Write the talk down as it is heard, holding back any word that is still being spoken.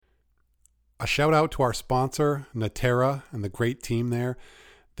A shout out to our sponsor, Natera, and the great team there.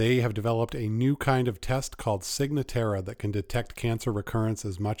 They have developed a new kind of test called Signatera that can detect cancer recurrence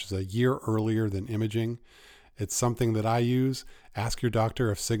as much as a year earlier than imaging. It's something that I use. Ask your doctor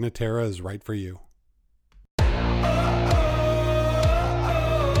if Signatera is right for you.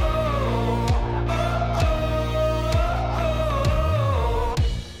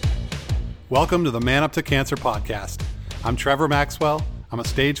 Welcome to the Man Up to Cancer podcast. I'm Trevor Maxwell. I'm a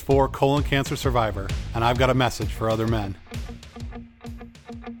stage 4 colon cancer survivor, and I've got a message for other men.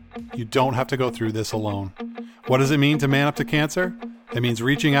 You don't have to go through this alone. What does it mean to man up to cancer? It means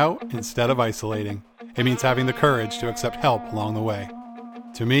reaching out instead of isolating. It means having the courage to accept help along the way.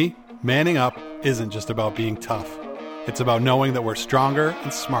 To me, manning up isn't just about being tough. It's about knowing that we're stronger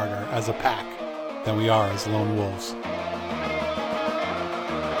and smarter as a pack than we are as lone wolves.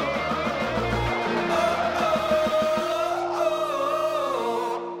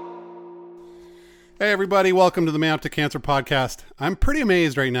 Hey everybody, welcome to the Man Up to Cancer podcast. I'm pretty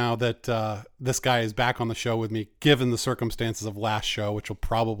amazed right now that this guy is back on the show with me, given the circumstances of last show, which will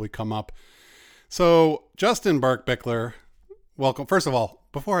probably come up. So, Justin Burke-Bickler, welcome. First of all,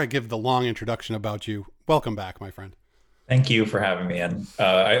 before I give the long introduction about you, welcome back, my friend. Thank you for having me in.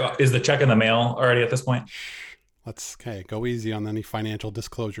 Is the check in the mail already at this point? Let's go easy on any financial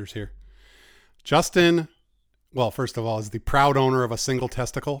disclosures here. Justin, well, first of all, is the proud owner of a single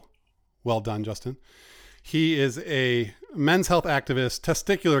testicle. Well done, Justin. He is a men's health activist,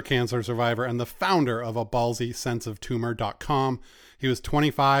 testicular cancer survivor, and the founder of a ballsysensivetumor.com. He was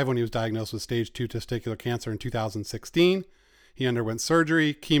 25 when he was diagnosed with stage 2 testicular cancer in 2016. He underwent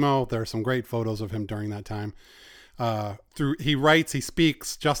surgery, chemo. There are some great photos of him during that time. He writes, he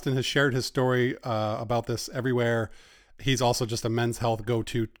speaks. Justin has shared his story about this everywhere. He's also just a men's health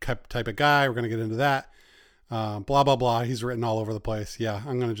go-to type of guy. We're going to get into that. Blah, blah, blah. He's written all over the place. Yeah,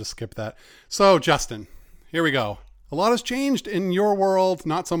 I'm going to just skip that. So, Justin, here we go. A lot has changed in your world,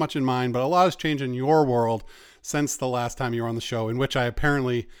 not so much in mine, but a lot has changed in your world since the last time you were on the show, in which I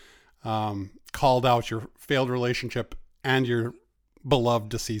apparently called out your failed relationship and your beloved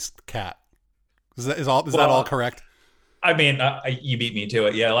deceased cat. Is that all correct? I mean, you beat me to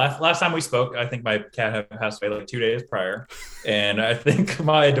it. Yeah, last time we spoke, I think my cat had passed away like 2 days prior, and I think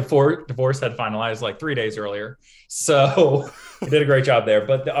my divorce had finalized like 3 days earlier. So I did a great job there.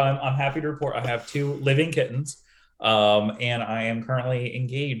 But I'm happy to report I have 2 living kittens, and I am currently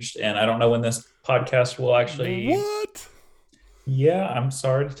engaged. And I don't know when this podcast will actually. What? Yeah, I'm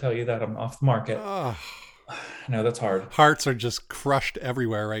sorry to tell you that I'm off the market. No, that's hard. Hearts are just crushed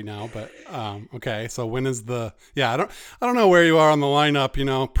everywhere right now, but okay. So when is I don't know where you are on the lineup,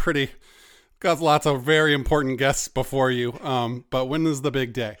 got lots of very important guests before you. But when is the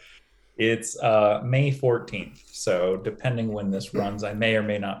big day? It's May 14th. So depending when this runs, I may or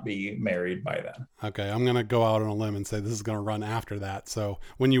may not be married by then. Okay. I'm going to go out on a limb and say this is going to run after that. So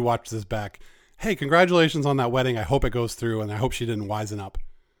when you watch this back, hey, congratulations on that wedding. I hope it goes through and I hope she didn't wisen up.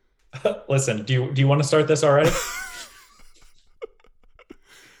 Listen, do you want to start this already?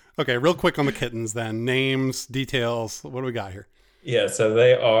 Okay, real quick on the kittens then. Names, details. What do we got here? Yeah, so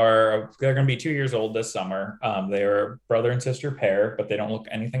they're going to be 2 years old this summer. They are brother and sister pair, but they don't look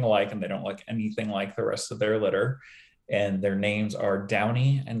anything alike, and they don't look anything like the rest of their litter. And their names are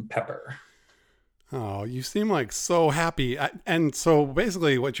Downy and Pepper. Oh, you seem like so happy. And so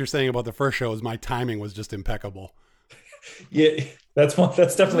basically what you're saying about the first show is my timing was just impeccable. Yeah, that's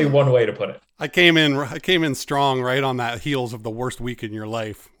definitely one way to put it. I came in strong right on that heels of the worst week in your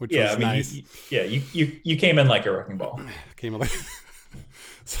life, which was nice. You came in like a wrecking ball.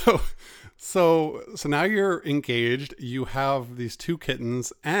 So now you're engaged. You have these 2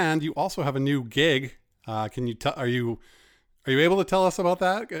 kittens, and you also have a new gig. Can you are you able to tell us about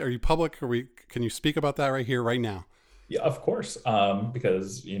that? Are you public? Can you speak about that right here, right now? Yeah, of course.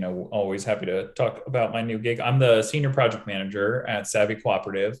 Because, always happy to talk about my new gig. I'm the senior project manager at Savvy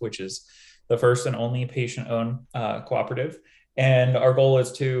Cooperative, which is the first and only patient-owned cooperative. And our goal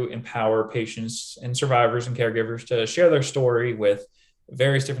is to empower patients and survivors and caregivers to share their story with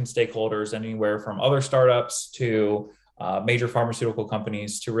various different stakeholders, anywhere from other startups to major pharmaceutical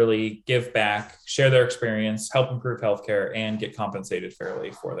companies, to really give back, share their experience, help improve healthcare, and get compensated fairly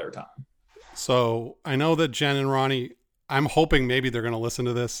for their time. So I know that Jen and Ronnie, I'm hoping maybe they're going to listen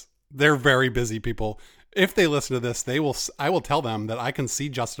to this. They're very busy people. If they listen to this, I will tell them that I can see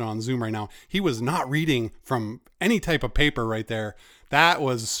Justin on Zoom right now. He was not reading from any type of paper right there. That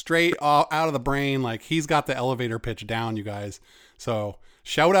was straight out of the brain. Like, he's got the elevator pitch down, you guys. So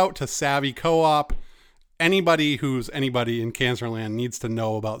shout out to Savvy Co-op. Anybody who's anybody in Cancerland needs to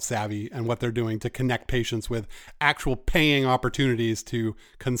know about Savvy and what they're doing to connect patients with actual paying opportunities to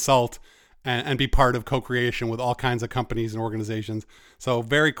consult and be part of co-creation with all kinds of companies and organizations. So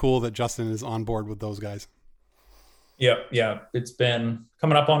very cool that Justin is on board with those guys. Yeah. It's been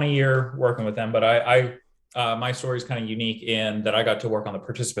coming up on a year working with them, but my story is kind of unique in that I got to work on the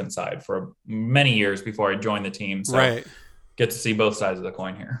participant side for many years before I joined the team. So right. Get to see both sides of the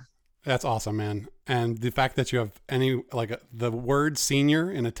coin here. That's awesome, man. And the fact that you have the word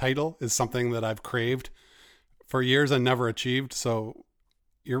senior in a title is something that I've craved for years and never achieved. So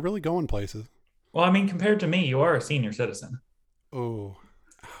you're really going places. Well, I mean, compared to me, you are a senior citizen. Oh,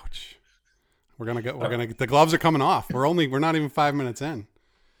 ouch. The gloves are coming off. We're not even 5 minutes in.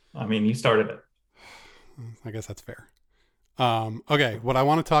 I mean, you started it. I guess that's fair. Okay. What I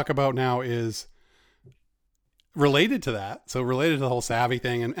want to talk about now is related to that. So related to the whole Savvy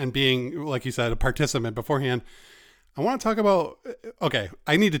thing and being, like you said, a participant beforehand. I want to talk about, okay,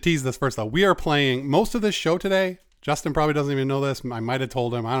 I need to tease this first though. We are playing most of this show today. Justin probably doesn't even know this. I might have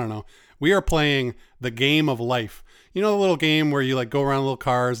told him. I don't know. We are playing the game of life. You know, the little game where you like go around little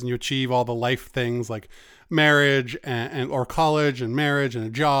cars and you achieve all the life things like marriage and or college and marriage and a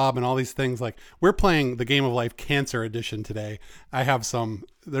job and all these things. Like we're playing the game of life cancer edition today.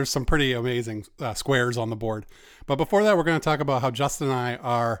 There's some pretty amazing squares on the board. But before that, we're going to talk about how Justin and I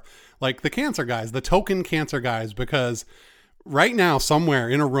are like the cancer guys, the token cancer guys, because right now somewhere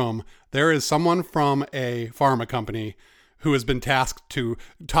in a room, there is someone from a pharma company who has been tasked to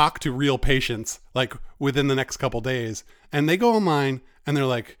talk to real patients like within the next couple days. And they go online and they're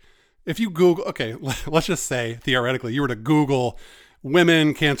like, if you Google, okay, let's just say theoretically you were to Google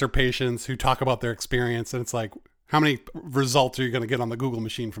women cancer patients who talk about their experience, and it's like, how many results are you going to get on the Google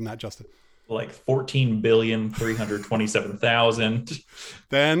machine from that, Justin? Like 14,327,000.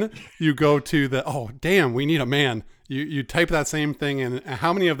 Then you go to we need a man. You type that same thing in.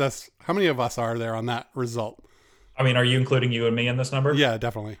 How many of us are there on that result? I mean, are you including you and me in this number? Yeah,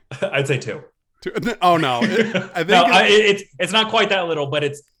 definitely. I'd say 2. Oh no, I think it's not quite that little, but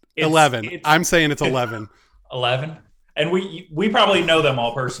it's 11. I'm saying it's 11. 11, and we probably know them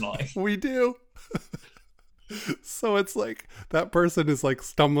all personally. We do. So it's like that person is like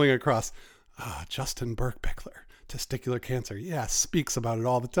stumbling across Justin Berkbichler, testicular cancer. Yeah, speaks about it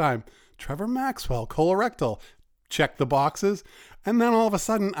all the time. Trevor Maxwell, colorectal. Check the boxes. And then all of a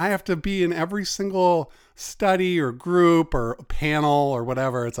sudden I have to be in every single study or group or panel or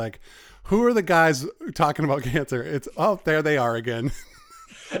whatever. It's like, who are the guys talking about cancer? It's, there they are again.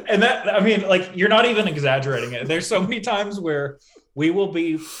 And that, I mean, like, you're not even exaggerating it. There's so many times where we will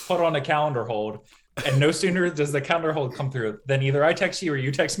be put on a calendar hold, and no sooner does the calendar hold come through than either I text you or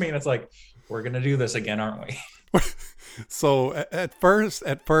you text me, and it's like, we're going to do this again, aren't we? So at first,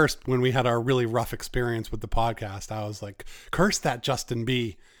 when we had our really rough experience with the podcast, I was like, curse that Justin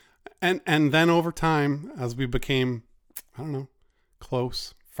B. And then over time, as we became, I don't know,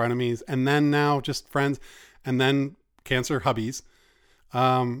 close frenemies, and then now just friends, and then cancer hubbies,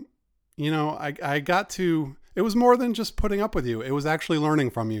 I got to, it was more than just putting up with you. It was actually learning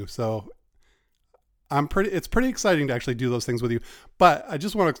from you. So it's pretty exciting to actually do those things with you. But I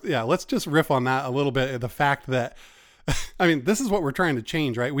just want to, let's just riff on that a little bit. The fact that, I mean, this is what we're trying to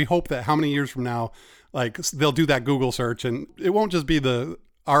change, right? We hope that how many years from now, like they'll do that Google search and it won't just be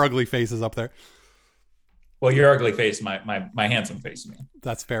our ugly faces up there. Well, your ugly face, my handsome face, man.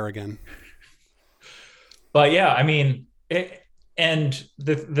 That's fair again. But yeah, I mean, and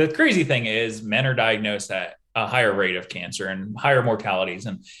the crazy thing is men are diagnosed at a higher rate of cancer and higher mortalities,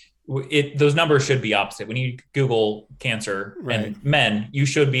 and those numbers should be opposite. When you Google cancer and men, you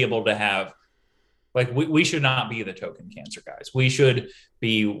should be able to have, like, we should not be the token cancer guys. We should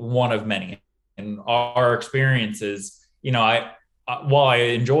be one of many. And our experiences, while I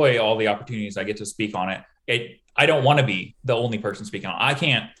enjoy all the opportunities I get to speak on it, I don't want to be the only person speaking on it.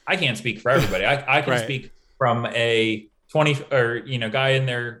 I can't speak for everybody. I can speak from a 20 or, guy in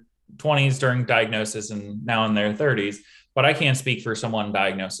their 20s during diagnosis and now in their 30s, but I can't speak for someone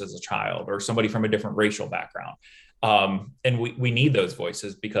diagnosed as a child or somebody from a different racial background. And we need those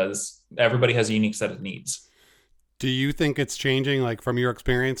voices because everybody has a unique set of needs. Do you think it's changing? Like from your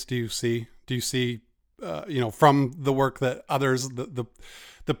experience, do you see, from the work that others, the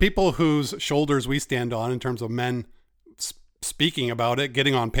people whose shoulders we stand on in terms of men speaking about it,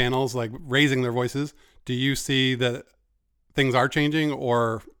 getting on panels, like raising their voices, do you see that things are changing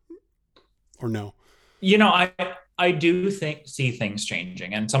or no? I do see things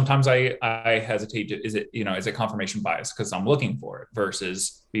changing, and sometimes I hesitate to, is it confirmation bias because I'm looking for it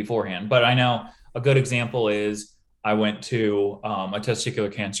versus beforehand. But I know a good example is I went to a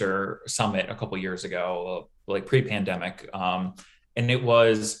testicular cancer summit a couple years ago, like pre-pandemic, and it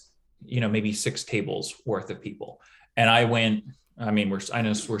was maybe 6 tables worth of people, and I went I mean, I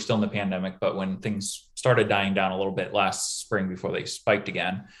know we're still in the pandemic, but when things started dying down a little bit last spring before they spiked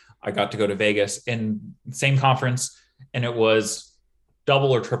again, I got to go to Vegas in the same conference, and it was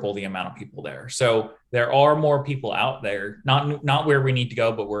double or triple the amount of people there. So there are more people out there, not where we need to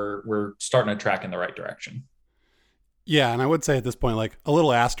go, but we're starting to track in the right direction. Yeah, and I would say at this point, like a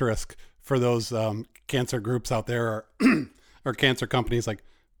little asterisk for those cancer groups out there or, or cancer companies, like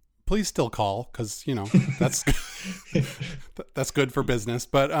please still call because that's that's good for business.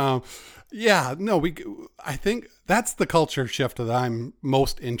 But yeah, no, I think that's the culture shift that I'm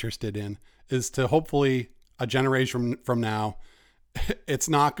most interested in is to hopefully a generation from now, it's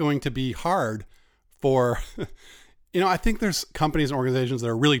not going to be hard for. I think there's companies and organizations that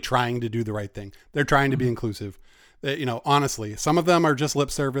are really trying to do the right thing. They're trying to be inclusive. Honestly, some of them are just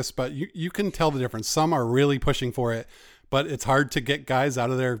lip service, but you can tell the difference. Some are really pushing for it, but it's hard to get guys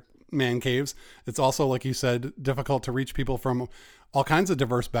out of their man caves. It's also, like you said, difficult to reach people from all kinds of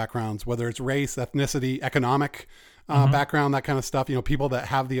diverse backgrounds, whether it's race, ethnicity, economic background, that kind of stuff. People that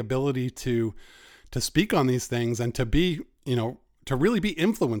have the ability to speak on these things and to be, to really be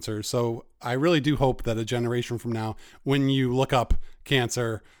influencers. So I really do hope that a generation from now, when you look up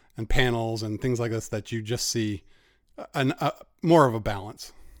cancer and panels and things like this, that you just see more of a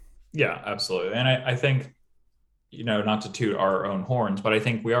balance. Yeah, absolutely. And I think, not to toot our own horns, but I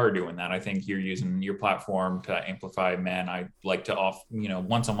think we are doing that. I think you're using your platform to amplify men. I like to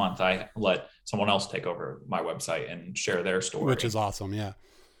once a month, I let someone else take over my website and share their story. Which is awesome. Yeah.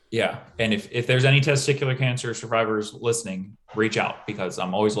 Yeah. And if there's any testicular cancer survivors listening, reach out because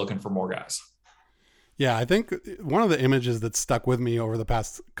I'm always looking for more guys. Yeah. I think one of the images that stuck with me over the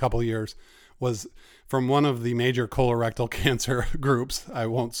past couple of years was from one of the major colorectal cancer groups. I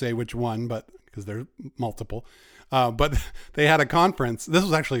won't say which one, but because there's multiple, but they had a conference. This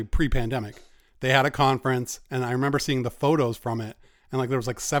was actually pre-pandemic. They had a conference and I remember seeing the photos from it. And like, there was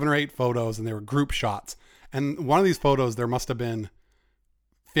like 7 or 8 photos and they were group shots. And one of these photos, there must've been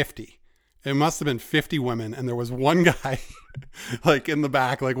 50. It must have been 50 women. And there was one guy like in the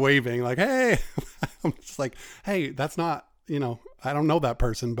back, like waving like, hey, I'm just like, hey, that's not, I don't know that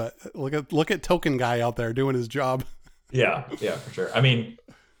person, but look at token guy out there doing his job. Yeah, for sure. I mean,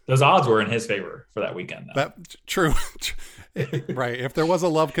 those odds were in his favor for that weekend. Though. That true, right? If there was a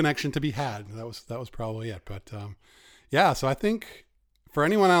love connection to be had, that was probably it. But yeah, so I think for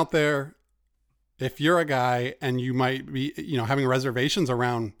anyone out there, if you're a guy and you might be, having reservations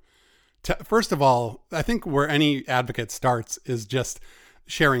around, first of all, I think where any advocate starts is just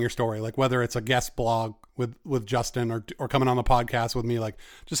sharing your story, like whether it's a guest blog with Justin or coming on the podcast with me, like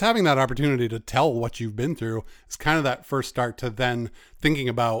just having that opportunity to tell what you've been through is kind of that first start to then thinking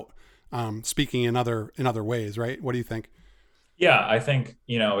about speaking in other ways, right? What do you think? Yeah, I think,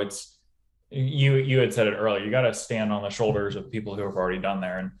 it's, you had said it earlier, you got to stand on the shoulders of people who have already done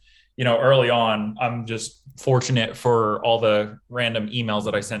there. And, early on, I'm just fortunate for all the random emails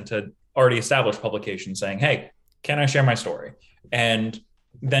that I sent to already established publications saying, hey, can I share my story? And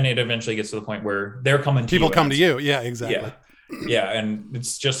then it eventually gets to the point where they're coming to people you. Come to you. Yeah, exactly. Yeah. And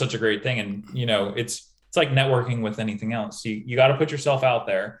it's just such a great thing. And, it's like networking with anything else. You got to put yourself out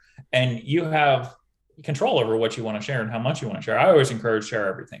there and you have control over what you want to share and how much you want to share. I always encourage share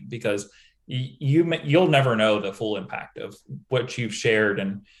everything because you'll never know the full impact of what you've shared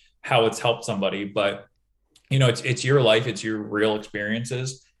and how it's helped somebody. But, it's your life, it's your real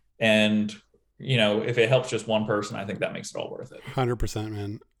experiences. And if it helps just one person, I think that makes it all worth it. 100%,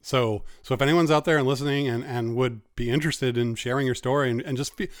 man. So if anyone's out there and listening and would be interested in sharing your story and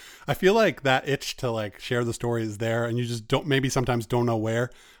just I feel like that itch to like share the story is there and you just maybe sometimes don't know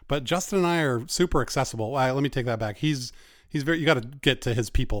where, but Justin and I are super accessible. Let me take that back. He's very, you got to get to his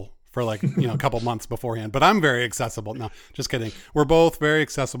people for like, a couple months beforehand, but I'm very accessible. No, just kidding. We're both very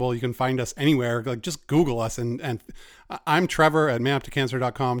accessible. You can find us anywhere. Like just Google us and I'm Trevor at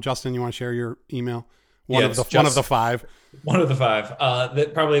manuptocancer.com. Justin, you want to share your email? One of the 5. One of the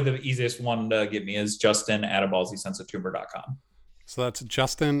 5. Probably the easiest one to get me is Justin at aballsysenseoftumor.com. So that's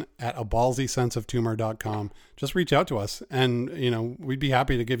Justin at aballsysenseoftumor.com. Just reach out to us and, we'd be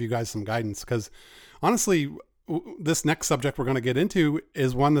happy to give you guys some guidance because honestly, this next subject we're going to get into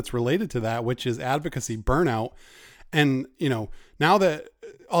is one that's related to that, which is advocacy burnout. And, now that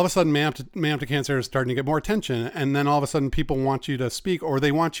all of a sudden Man Up to Cancer is starting to get more attention and then all of a sudden people want you to speak or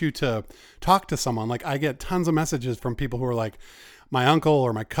they want you to talk to someone. Like I get tons of messages from people who are like, my uncle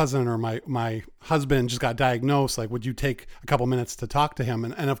or my cousin or my husband just got diagnosed. Like, would you take a couple minutes to talk to him?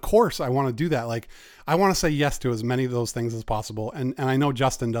 And of course I want to do that. Like I want to say yes to as many of those things as possible. And I know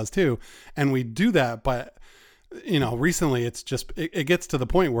Justin does too. And we do that, but recently it's just, it gets to the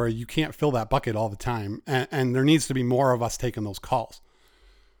point where you can't fill that bucket all the time. And there needs to be more of us taking those calls.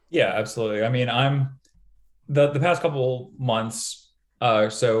 Yeah, absolutely. I mean, I'm the past couple months,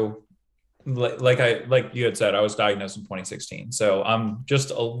 so like you had said, I was diagnosed in 2016. So I'm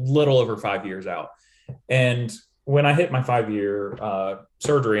just a little over 5 years out. And when I hit my 5 year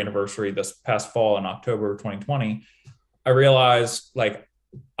surgery anniversary this past fall in October of 2020, I realized like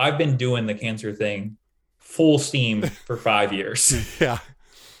I've been doing the cancer thing full steam for 5 years. Yeah.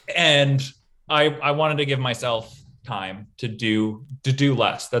 And I wanted to give myself time to do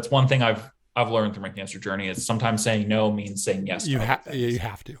less. That's one thing I've learned through my cancer journey is sometimes saying no means saying yes. You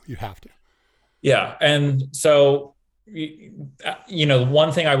have to. Yeah. And so,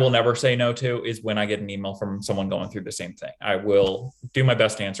 one thing I will never say no to is when I get an email from someone going through the same thing. I will do my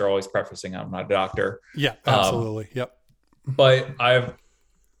best to answer, always prefacing I'm not a doctor. Yeah, absolutely. Yep. But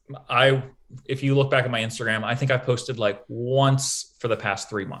if you look back at my Instagram, I think I posted like once for the past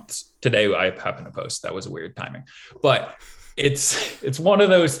 3 months. Today I happened to post. That was a weird timing, but it's one of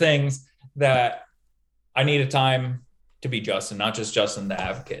those things that I need a time to be Justin, not just Justin the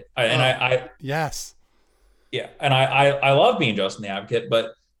advocate. Yes. Yeah. And I love being Justin the advocate,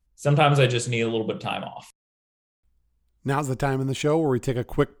 but sometimes I just need a little bit of time off. Now's the time in the show where we take a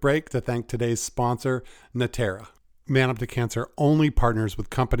quick break to thank today's sponsor, Natera. Man Up to Cancer only partners with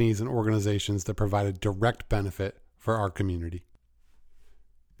companies and organizations that provide a direct benefit for our community.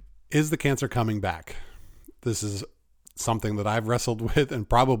 Is the cancer coming back? This is something that I've wrestled with and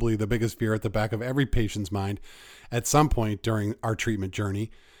probably the biggest fear at the back of every patient's mind at some point during our treatment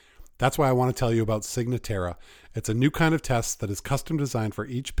journey. That's why I want to tell you about Signatera. It's a new kind of test that is custom designed for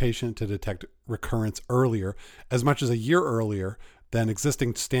each patient to detect recurrence earlier, as much as a year earlier than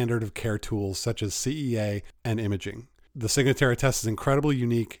existing standard of care tools such as CEA and imaging. The Signatera test is incredibly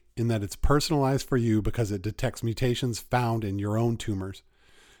unique in that it's personalized for you because it detects mutations found in your own tumors.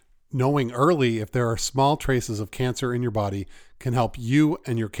 Knowing early if there are small traces of cancer in your body can help you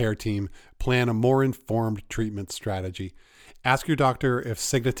and your care team plan a more informed treatment strategy. Ask your doctor if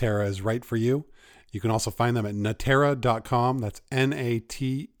Signatera is right for you. You can also find them at natera.com. That's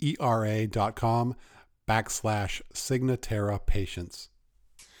natera.com/Signatera patients.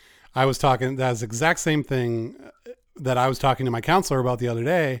 I was talking, that's the exact same thing that I was talking to my counselor about the other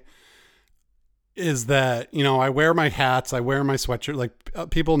day, is that, I wear my hats, I wear my sweatshirt. Like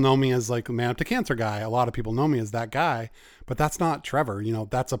people know me as like Man Up to Cancer guy. A lot of people know me as that guy, but that's not Trevor.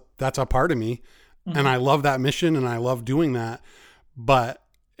 That's a part of me. Mm-hmm. And I love that mission and I love doing that, but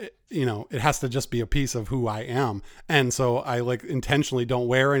it has to just be a piece of who I am. And so I like intentionally don't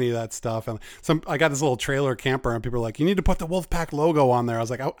wear any of that stuff. And I got this little trailer camper and people are like, you need to put the Wolfpack logo on there. I was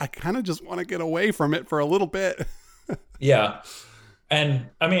like, I kind of just want to get away from it for a little bit. Yeah. And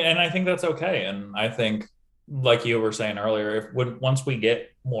I think that's okay. And I think like you were saying earlier, once we get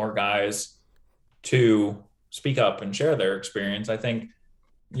more guys to speak up and share their experience, I think,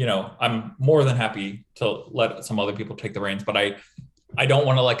 I'm more than happy to let some other people take the reins, but I don't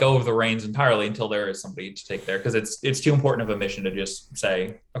want to let go of the reins entirely until there is somebody to take there, because it's too important of a mission to just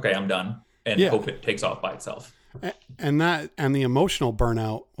say, okay, I'm done, and hope it takes off by itself. And the emotional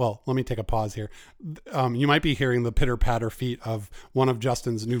burnout. Well, let me take a pause here. You might be hearing the pitter patter feet of one of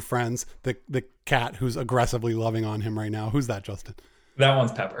Justin's new friends, the cat who's aggressively loving on him right now. Who's that, Justin? That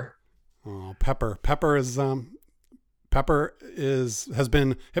one's Pepper. Oh, Pepper. Pepper has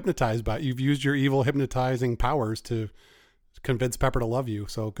been hypnotized by, you've used your evil hypnotizing powers to convince Pepper to love you.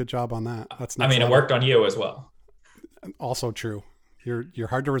 So good job on that. That's next level. It worked on you as well. Also true. You're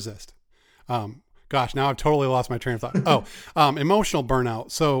hard to resist. Gosh, now I've totally lost my train of thought. Emotional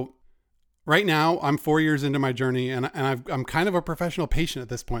burnout. So right now I'm 4 years into my journey and I'm kind of a professional patient at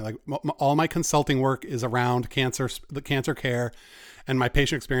this point. Like all my consulting work is around the cancer care and my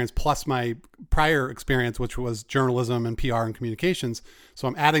patient experience, plus my prior experience, which was journalism and PR and communications. So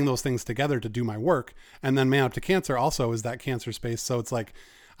I'm adding those things together to do my work. And then Man Up to Cancer also is that cancer space. So it's like,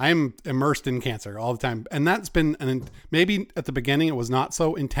 I'm immersed in cancer all the time. And that's been, maybe at the beginning it was not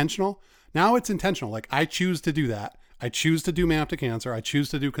so intentional. Now it's intentional. Like I choose to do that. I choose to do Man Up to Cancer. I choose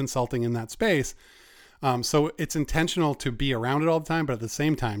to do consulting in that space. So it's intentional to be around it all the time, but at the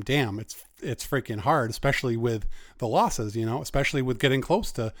same time, damn, it's freaking hard, especially with the losses, especially with getting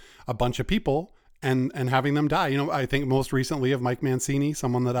close to a bunch of people and having them die. I think most recently of Mike Mancini,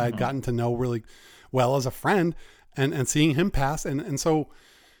 someone that I had gotten to know really well as a friend, and seeing him pass. And so,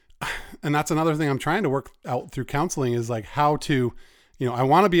 and that's another thing I'm trying to work out through counseling is like how to, I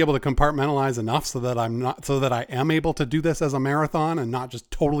want to be able to compartmentalize enough so that I am able to do this as a marathon and not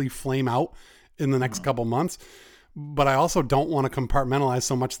just totally flame out in the next couple months. But I also don't want to compartmentalize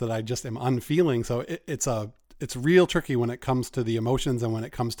so much that I just am unfeeling. So it's a it's real tricky when it comes to the emotions and when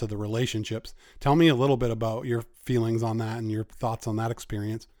it comes to the relationships. Tell me a little bit about your feelings on that and your thoughts on that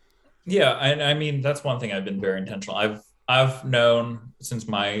experience. Yeah, and I mean that's one thing I've been very intentional. I've known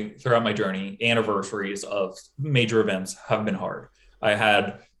throughout my journey, anniversaries of major events have been hard. I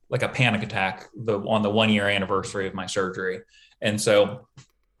had like a panic attack on the 1 year anniversary of my surgery, and so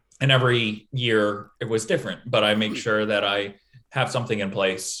and every year it was different. But I make sure that I have something in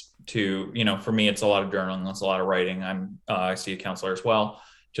place to, for me it's a lot of journaling, it's a lot of writing. I see a counselor as well,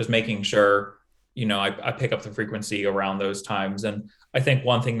 just making sure I pick up the frequency around those times. And I think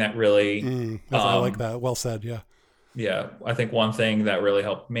one thing that really, I like that. Well said. Yeah. Yeah. I think one thing that really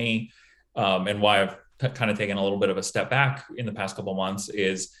helped me, and why I've kind of taken a little bit of a step back in the past couple of months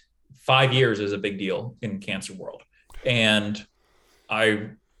is 5 years is a big deal in cancer world. And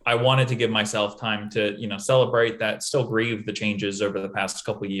I wanted to give myself time to, celebrate that, still grieve the changes over the past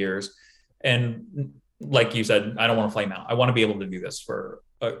couple of years. And like you said, I don't want to flame out. I want to be able to do this for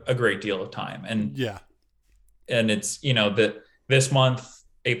a great deal of time. And yeah. And it's, that this month,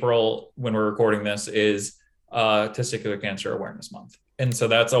 April, when we're recording this, is Testicular Cancer Awareness Month. And so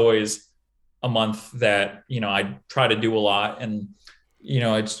that's always a month that, I try to do a lot. And,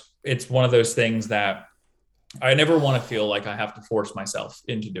 it's one of those things that I never want to feel like I have to force myself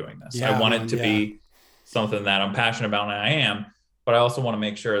into doing this. Yeah, I want it to be something that I'm passionate about, and I am, but I also want to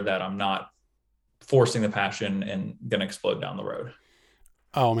make sure that I'm not forcing the passion and going to explode down the road.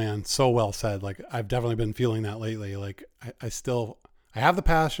 Oh man, so well said. Like I've definitely been feeling that lately. Like I have the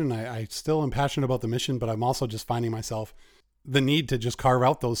passion. I still am passionate about the mission, but I'm also just finding myself the need to just carve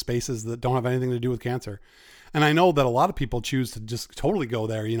out those spaces that don't have anything to do with cancer. And I know that a lot of people choose to just totally go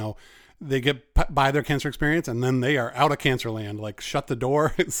there. They get by their cancer experience and then they are out of cancer land, like shut the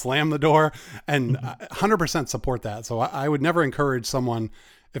door, slam the door, and 100% support that. So I would never encourage someone,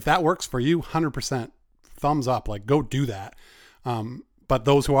 if that works for you, 100% thumbs up, like go do that. But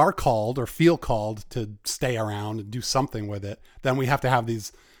those who are called or feel called to stay around and do something with it, then we have to have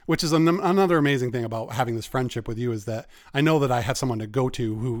these, which is another amazing thing about having this friendship with you, is that I know that I have someone to go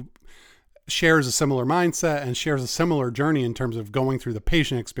to who shares a similar mindset and shares a similar journey in terms of going through the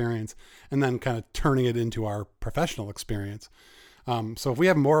patient experience and then kind of turning it into our professional experience. So if we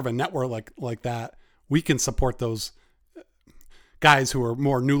have more of a network like that, we can support those guys who are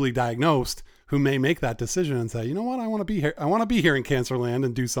more newly diagnosed, who may make that decision and say, you know what, I want to be here. I want to be here in cancer land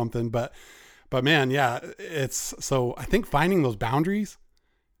and do something. But man, yeah, so I think finding those boundaries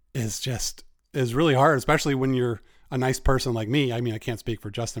is really hard, especially when you're a nice person like me. I mean, I can't speak for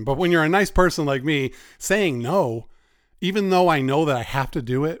Justin, but when you're a nice person like me, saying no, even though I know that I have to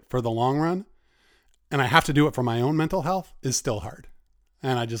do it for the long run and I have to do it for my own mental health, is still hard.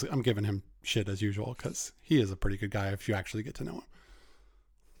 And I'm giving him shit as usual because he is a pretty good guy if you actually get to know him.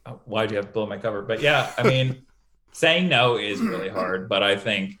 Oh, why'd you have to blow my cover? But yeah, I mean, saying no is really hard, but I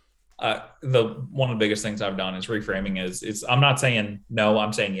think one of the biggest things I've done is reframing is I'm not saying no,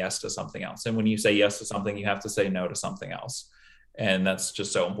 I'm saying yes to something else. And when you say yes to something, you have to say no to something else. And that's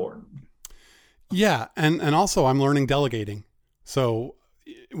just so important. Yeah. And also I'm learning delegating. So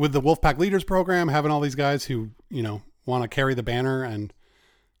with the Wolfpack Leaders program, having all these guys who, want to carry the banner, and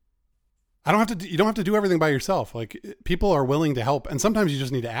you don't have to do everything by yourself. Like people are willing to help. And sometimes you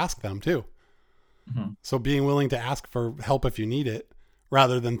just need to ask them too. Mm-hmm. So being willing to ask for help if you need it,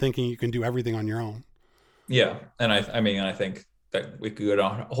 rather than thinking you can do everything on your own. Yeah. And I think that we could go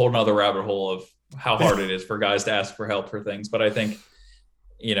down a whole nother rabbit hole of how hard it is for guys to ask for help for things. But I think,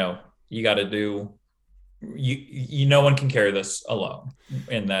 you got to do, no one can carry this alone.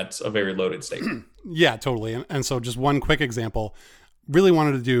 And that's a very loaded statement. Yeah, totally. And so just one quick example, really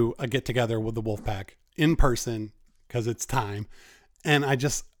wanted to do a get together with the Wolfpack in person because it's time. And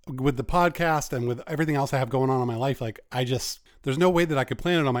with the podcast and with everything else I have going on in my life, there's no way that I could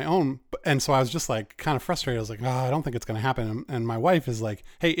plan it on my own. And so I was just like kind of frustrated. I was like, I don't think it's going to happen. And my wife is like,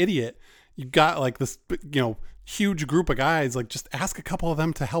 hey, idiot, you got like this, huge group of guys, like just ask a couple of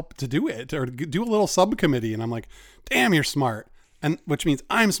them to help to do it or do a little subcommittee. And I'm like, damn, you're smart. And which means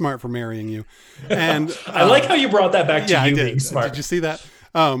I'm smart for marrying you. And I like how you brought that back to you being smart. Did you see that?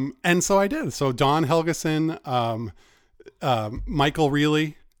 And so I did. So Don Helgeson, Michael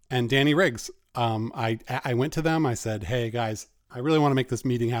Reilly, and Danny Riggs. I went to them. I said, hey guys, I really want to make this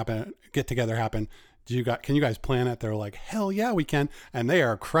meeting happen, get together happen. Can you guys plan it? They're like, hell yeah, we can. And they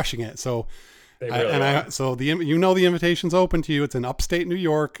are crushing it. So, the invitation's open to you. It's in upstate New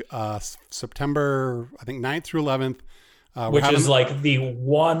York, September, I think 9th through 11th. Which is like the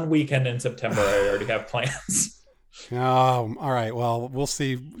one weekend in September I already have plans. All right. Well, we'll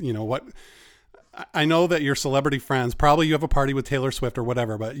see, what, I know that your celebrity friends, probably you have a party with Taylor Swift or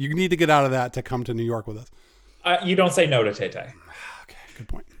whatever, but you need to get out of that to come to New York with us. You don't say no to Tay Tay. Okay, good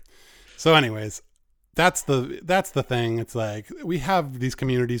point. So anyways, that's the thing. It's like we have these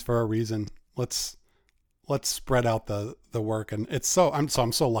communities for a reason. Let's spread out the work, and I'm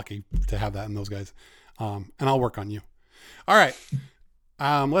so lucky to have that in those guys. And I'll work on you. All right.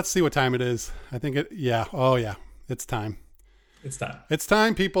 Let's see what time it is. I think it's time. It's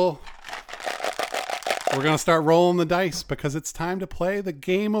time, people. We're going to start rolling the dice because it's time to play the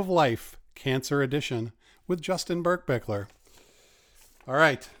game of life, Cancer Edition, with Justin Birkbickler. All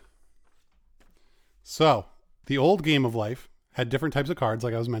right. So the old game of life had different types of cards,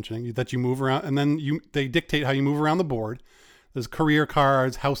 like I was mentioning, that you move around, and then they dictate how you move around the board. There's career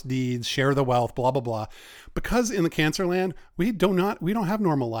cards, house deeds, share the wealth, blah, blah, blah. Because in the Cancer land, we don't have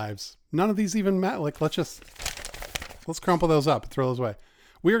normal lives. None of these even matter. Like, let's crumple those up and throw those away.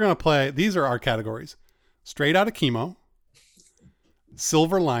 We are going to play, these are our categories: Straight Out of Chemo,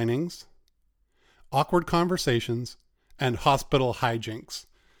 Silver Linings, Awkward Conversations, and Hospital Hijinks.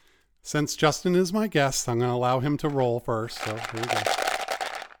 Since Justin is my guest, I'm going to allow him to roll first. So here we go.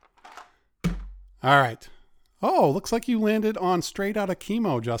 All right. Oh, looks like you landed on Straight Out of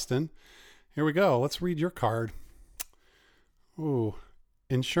Chemo, Justin. Here we go. Let's read your card. Ooh.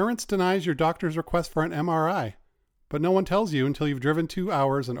 Insurance denies your doctor's request for an MRI, but no one tells you until you've driven 2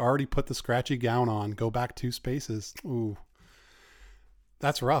 hours and already put the scratchy gown on. Go back 2 spaces. Ooh.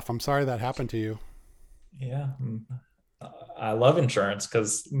 That's rough. I'm sorry that happened to you. Yeah. I love insurance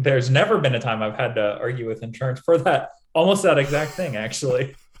because there's never been a time I've had to argue with insurance for almost that exact thing,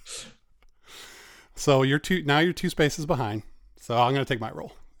 actually. So you're 2 spaces behind. So I'm going to take my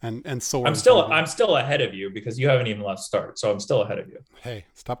roll. And so I'm still ahead of you because you haven't even left start. So I'm still ahead of you. Hey,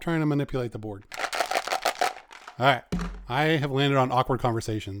 stop trying to manipulate the board. All right. I have landed on Awkward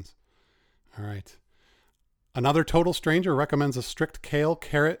Conversations. All right. Another total stranger recommends a strict kale,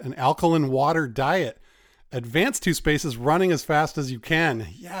 carrot, and alkaline water diet. Advance 2 spaces, running as fast as you can.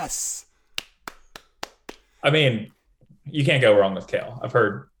 Yes. I mean, you can't go wrong with kale. I've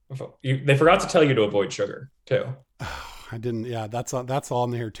heard they forgot to tell you to avoid sugar too. I didn't. Yeah, that's all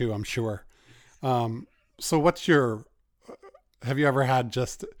in here too, I'm sure. So have you ever had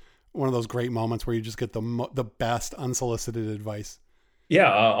just one of those great moments where you just get the best unsolicited advice? Yeah,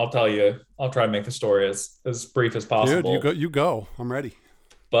 I'll tell you. I'll try to make the story as brief as possible. Dude, you go. I'm ready.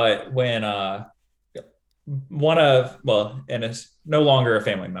 But when and it's no longer a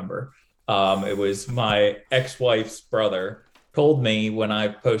family member. It was my ex-wife's brother told me when I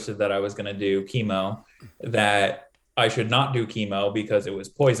posted that I was going to do chemo that I should not do chemo because it was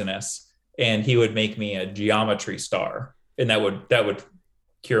poisonous, and he would make me a geometry star, and that would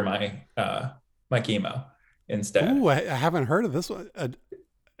cure my chemo instead. Ooh, I haven't heard of this one.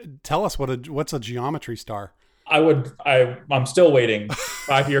 Tell us what's a geometry star? I'm still waiting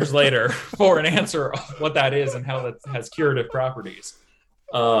 5 years later for an answer of what that is and how that has curative properties.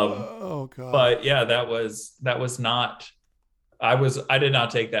 Oh God. But yeah, that was not, I did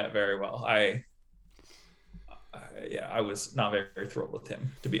not take that very well. I was not very, very thrilled with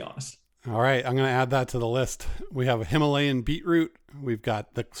him, to be honest. All right. I'm going to add that to the list. We have a Himalayan beetroot. We've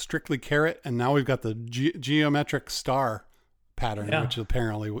got the strictly carrot, and now we've got the geometric star pattern, which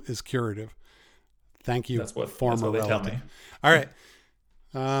apparently is curative. Thank you, former relative. Tell me. All right.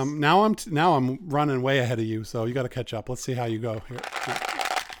 Now I'm running way ahead of you, so you got to catch up. Let's see how you go here.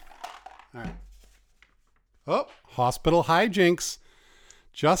 All right. Oh, hospital hijinks.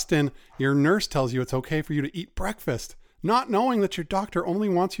 Justin, your nurse tells you it's okay for you to eat breakfast, not knowing that your doctor only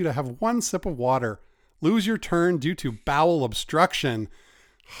wants you to have 1 sip of water. Lose your turn due to bowel obstruction.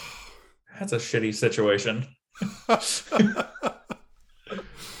 That's a shitty situation.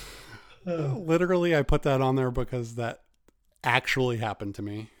 Literally, I put that on there because that actually happened to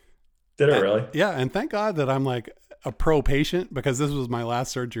me. Did it really? Yeah, and thank God that I'm like a pro patient because this was my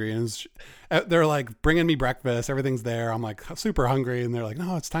last surgery, and they're like bringing me breakfast, everything's there. I'm like super hungry, and they're like,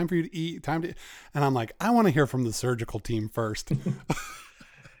 "No, it's time for you to eat." And I'm like, I want to hear from the surgical team first.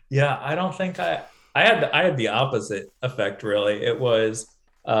 Yeah, I don't think I had the opposite effect. Really, it was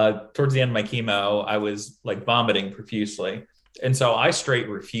towards the end of my chemo, I was like vomiting profusely. And so I straight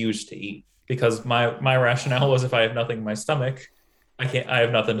refused to eat because my rationale was if I have nothing in my stomach, I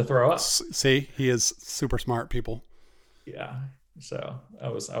have nothing to throw up. See, he is super smart, people. Yeah. So I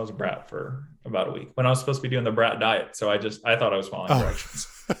was a brat for about a week when I was supposed to be doing the brat diet. So I thought I was following directions.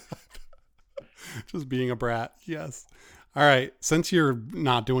 Just being a brat. Yes. All right. Since you're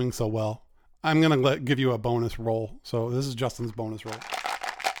not doing so well, I'm going to give you a bonus roll. So this is Justin's bonus roll.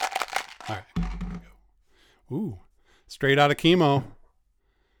 All right. Here we go. Ooh. Straight Out of Chemo.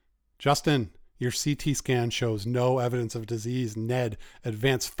 Justin, your CT scan shows no evidence of disease. Ned,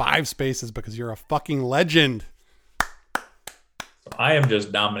 advance 5 spaces because you're a fucking legend. I am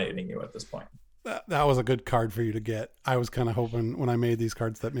just dominating you at this point. That was a good card for you to get. I was kind of hoping when I made these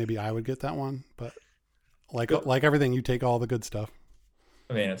cards that maybe I would get that one, but like everything, you take all the good stuff.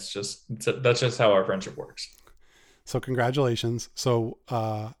 I mean, that's just how our friendship works. So congratulations. So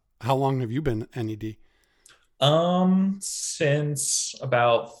how long have you been NED? Since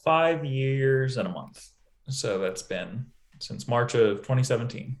about 5 years and a month. So that's been since March of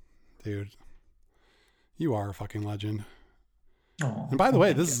 2017. Dude, you are a fucking legend. Oh, and by the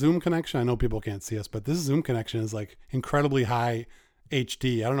way, this Zoom connection, I know people can't see us, but this Zoom connection is like incredibly high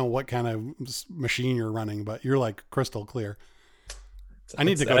HD. I don't know what kind of machine you're running, but you're like crystal clear. I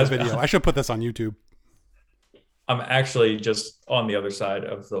need to go to video. I should put this on YouTube. I'm actually just on the other side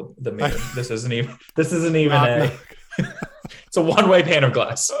of the mirror. This isn't even it's a one-way pane of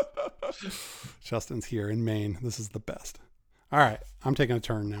glass. Justin's here in Maine. This is the best. All right, I'm taking a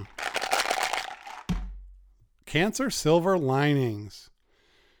turn now. Cancer silver linings.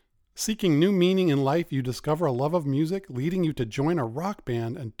 Seeking new meaning in life, you discover a love of music, leading you to join a rock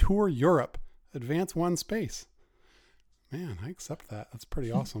band and tour Europe. Advance one space. Man, I accept that. That's pretty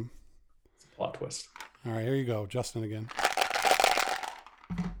awesome. It's a plot twist. All right, here you go. Justin again.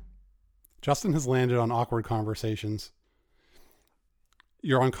 Justin has landed on awkward conversations.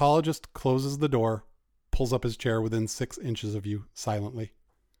 Your oncologist closes the door, pulls up his chair within 6 inches of you silently.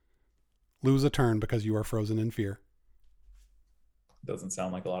 Lose a turn because you are frozen in fear. Doesn't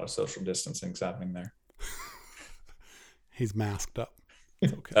sound like a lot of social distancing's happening there. He's masked up.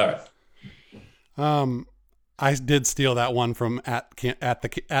 It's okay. All right. I did steal that one from at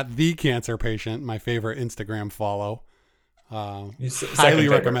the cancer patient, my favorite Instagram follow. Highly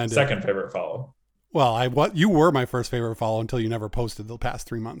recommended. Second favorite follow. Well, you were my first favorite follow until you never posted the past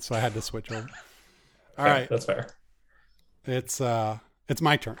 3 months, so I had to switch over. All right, that's fair. It's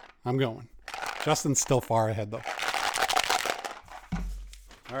my turn. I'm going. Justin's still far ahead though.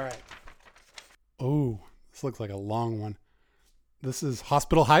 All right. Oh, this looks like a long one. This is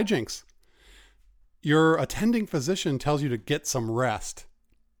hospital hijinks. Your attending physician tells you to get some rest.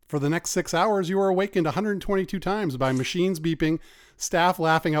 For the next 6 hours, you are awakened 122 times by machines beeping, staff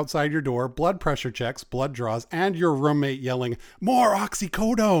laughing outside your door, blood pressure checks, blood draws, and your roommate yelling, "More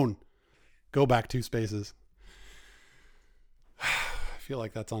oxycodone!" Go back 2 spaces. I feel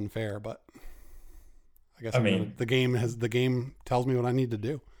like that's unfair, but I guess the game tells me what I need to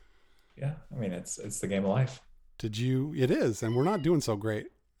do. Yeah, I mean it's the game of life. It is, and we're not doing so great.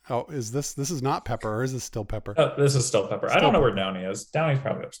 Oh, is this is not Pepper, or is this still Pepper? Oh, this is still Pepper. I don't know where Downey is. Downey's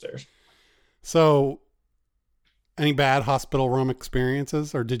probably upstairs. So, any bad hospital room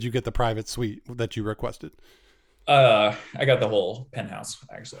experiences, or did you get the private suite that you requested? I got the whole penthouse,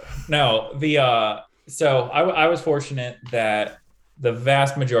 actually. No, so I was fortunate that the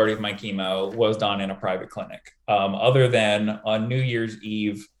vast majority of my chemo was done in a private clinic. Other than on New Year's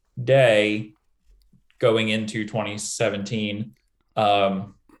Eve day going into 2017,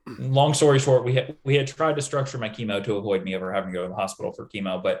 long story short, we had tried to structure my chemo to avoid me ever having to go to the hospital for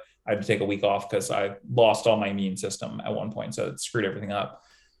chemo, but I had to take a week off because I lost all my immune system at one point, so it screwed everything up.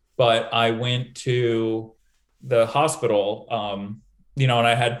 But I went to the hospital, and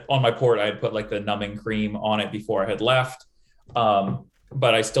I had on my port, I had put like the numbing cream on it before I had left.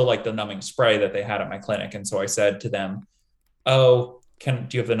 But I still like the numbing spray that they had at my clinic. And so I said to them, "Oh, do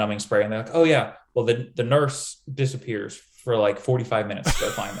you have the numbing spray?" And they're like, "Oh yeah." Well, the nurse disappears for like 45 minutes to go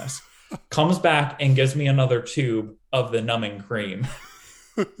find this, comes back and gives me another tube of the numbing cream,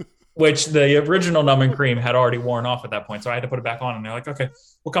 which the original numbing cream had already worn off at that point. So I had to put it back on, and they're like, "Okay,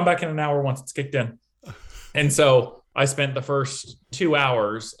 we'll come back in an hour once it's kicked in." And so I spent the first 2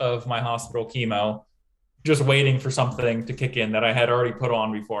 hours of my hospital chemo just waiting for something to kick in that I had already put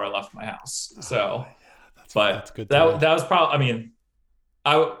on before I left my house. So, that's good. That was probably,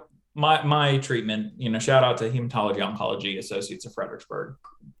 my treatment, shout out to Hematology Oncology Associates of Fredericksburg.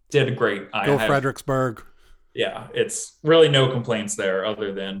 Did a great. Fredericksburg. Yeah, it's really no complaints there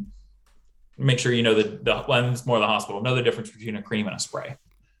other than make sure you know the one's more the hospital. Know the difference between a cream and a spray.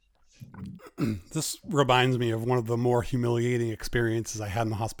 This reminds me of one of the more humiliating experiences I had in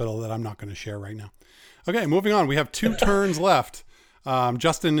the hospital that I'm not going to share right now. Okay, moving on. We have 2 turns left.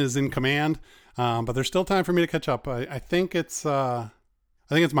 Justin is in command, but there's still time for me to catch up. I think it's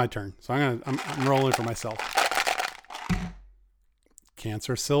my turn, so I'm rolling for myself.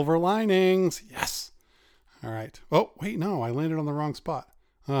 Cancer silver linings, yes. All right. Oh wait, no, I landed on the wrong spot.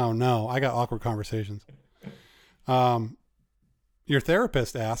 Oh no, I got awkward conversations. Your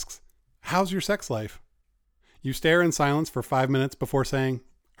therapist asks, "How's your sex life?" You stare in silence for 5 minutes before saying,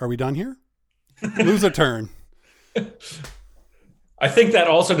 "Are we done here?" Lose a turn. I think that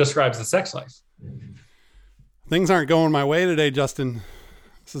also describes the sex life. Things aren't going my way today, Justin.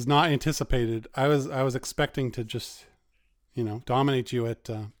 This is not anticipated. I was expecting to just, dominate you at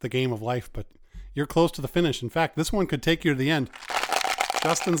the game of life, but you're close to the finish. In fact, this one could take you to the end.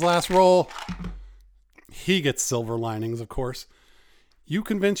 Justin's last roll. He gets silver linings, of course. You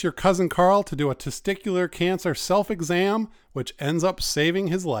convince your cousin Carl to do a testicular cancer self-exam, which ends up saving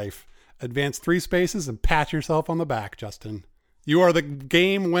his life. Advance 3 spaces and pat yourself on the back, Justin. You are the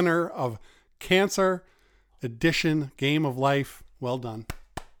game winner of Cancer Edition Game of Life. Well done.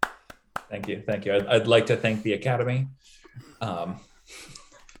 Thank you. I'd like to thank the Academy. That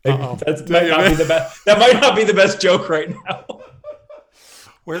might not be the best joke right now.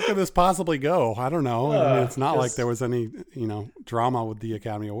 Where could this possibly go? I don't know. It's not like there was any, drama with the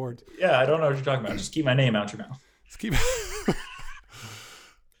Academy Awards. Yeah, I don't know what you're talking about. Just keep my name out your mouth. Just keep.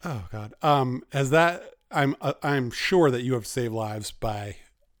 Oh God. I'm sure that you have saved lives by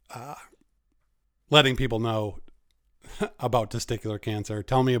letting people know about testicular cancer.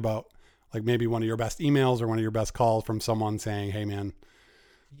 Tell me about maybe one of your best emails or one of your best calls from someone saying, "Hey, man,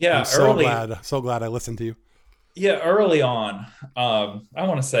 I'm so glad I listened to you." Yeah, early on, I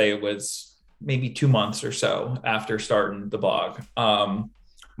want to say it was maybe 2 months or so after starting the blog.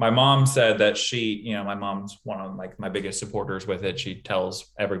 My mom said that my mom's one of my biggest supporters with it. She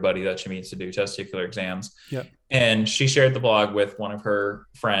tells everybody that she needs to do testicular exams. Yep. And she shared the blog with one of her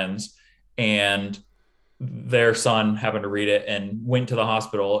friends, and their son happened to read it and went to the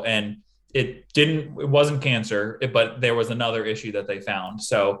hospital, and it wasn't cancer, but there was another issue that they found.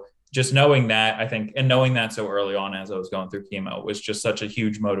 So just knowing that, I think, and knowing that so early on as I was going through chemo was just such a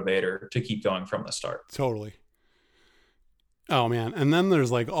huge motivator to keep going from the start. Totally. Oh man. And then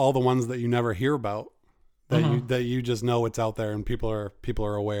there's all the ones that you never hear about that you just know it's out there and people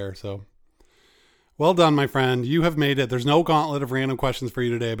are aware. So well done, my friend. You have made it. There's no gauntlet of random questions for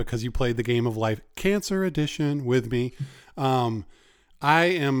you today because you played the game of life, Cancer Edition, with me. I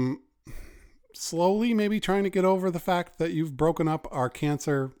am slowly maybe trying to get over the fact that you've broken up our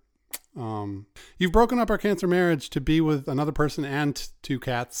cancer marriage to be with another person and 2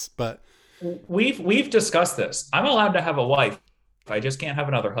 cats, but we've discussed this. I'm allowed to have a wife. I just can't have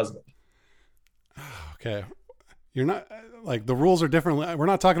another husband. Okay. You're not the rules are different. We're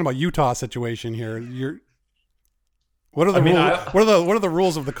not talking about Utah situation here. What are the rules? What are the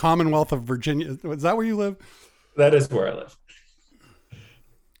rules of the Commonwealth of Virginia? Is that where you live? That is where I live.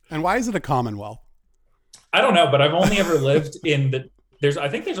 And why is it a Commonwealth? I don't know, but I've only ever lived in I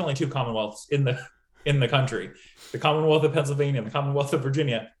think there's only 2 Commonwealths in the country, the Commonwealth of Pennsylvania and the Commonwealth of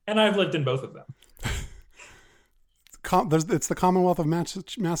Virginia. And I've lived in both of them. It's the Commonwealth of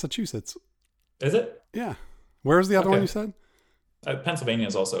Massachusetts. Is it? Yeah. Where's the other one you said? Pennsylvania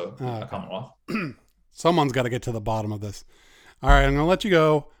is also a Commonwealth. Someone's got to get to the bottom of this. All right. I'm going to let you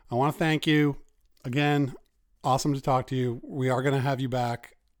go. I want to thank you again. Awesome to talk to you. We are going to have you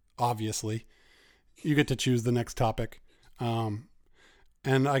back. Obviously you get to choose the next topic.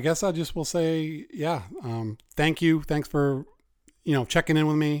 And I guess I just will say, thank you. Thanks for, checking in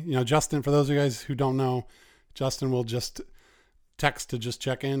with me. Justin, for those of you guys who don't know, Justin will just text to just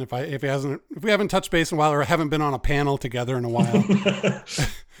check in. If we haven't touched base in a while or haven't been on a panel together in a while,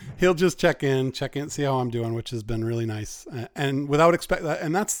 he'll just check in, see how I'm doing, which has been really nice. And without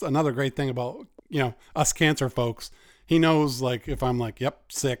and that's another great thing about, us cancer folks. He knows if I'm yep,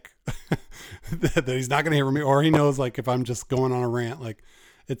 sick, that he's not going to hear from me, or he knows if I'm just going on a rant,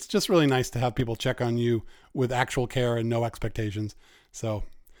 it's just really nice to have people check on you with actual care and no expectations. So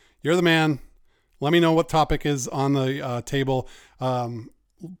you're the man. Let me know what topic is on the table.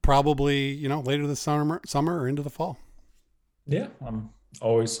 Probably, later this summer or into the fall. Yeah. I'm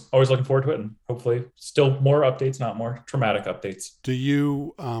always looking forward to it, and hopefully still more updates, not more traumatic updates. Do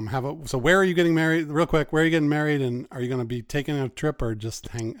you so where are you getting married? Real quick, where are you getting married, and are you going to be taking a trip or just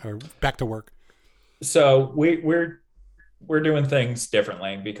or back to work? So we're doing things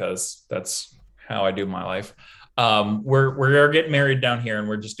differently because that's how I do my life. We're getting married down here, and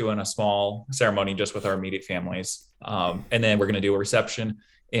we're just doing a small ceremony just with our immediate families. And then we're going to do a reception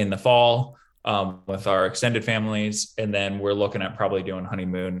in the fall with our extended families, and then we're looking at probably doing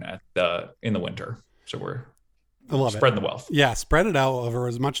honeymoon in the winter. So we're spreading the wealth. Yeah, spread it out over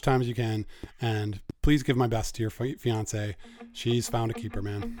as much time as you can, and please give my best to your fiance. She's found a keeper,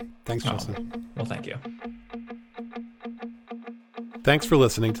 man. Thanks, Justin. Well, thank you. Thanks for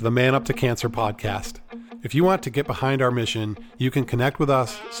listening to the Man Up to Cancer podcast. If you want to get behind our mission, you can connect with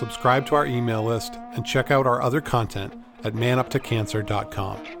us, subscribe to our email list, and check out our other content at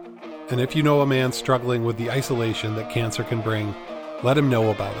manuptocancer.com. And if you know a man struggling with the isolation that cancer can bring, let him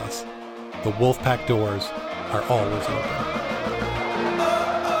know about us. The Wolfpack doors are always open.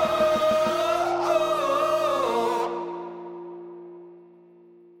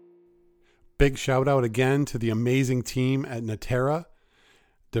 big shout out again to the amazing team at Natera,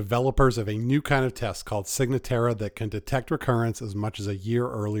 developers of a new kind of test called Signatera that can detect recurrence as much as a year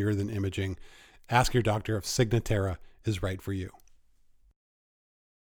earlier than imaging. Ask your doctor if Signatera is right for you.